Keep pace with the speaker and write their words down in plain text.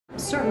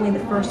Certainly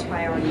the first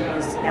priority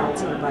is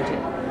balancing the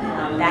budget.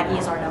 That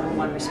is our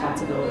 #1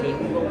 responsibility.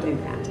 We will do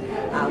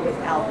that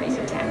without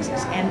raising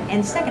taxes.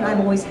 And second, I've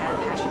always had a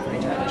passion for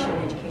education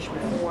and education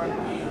reform,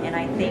 and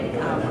I think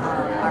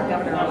our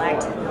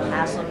governor-elect, Bill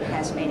Haslam,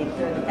 has made it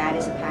clear that that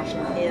is a passion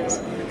of his.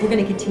 We're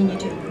going to continue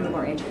to improve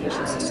our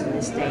education system in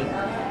this state.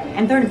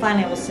 And third and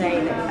finally, I will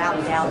say that without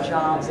a doubt,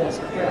 jobs is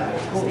critical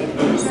to the state of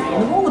Tennessee.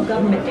 And the role of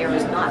government there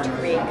is not to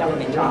create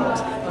government jobs.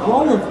 The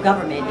role of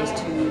government is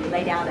to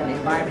lay down an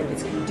environment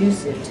that's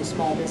conducive to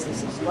small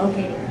businesses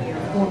locating here,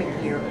 forming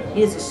here.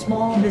 It is a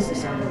small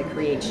business owner that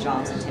creates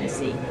jobs in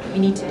Tennessee. We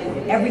need to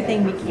do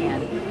everything we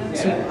can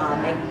to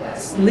make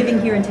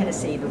living here in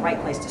Tennessee the right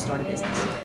place to start a business.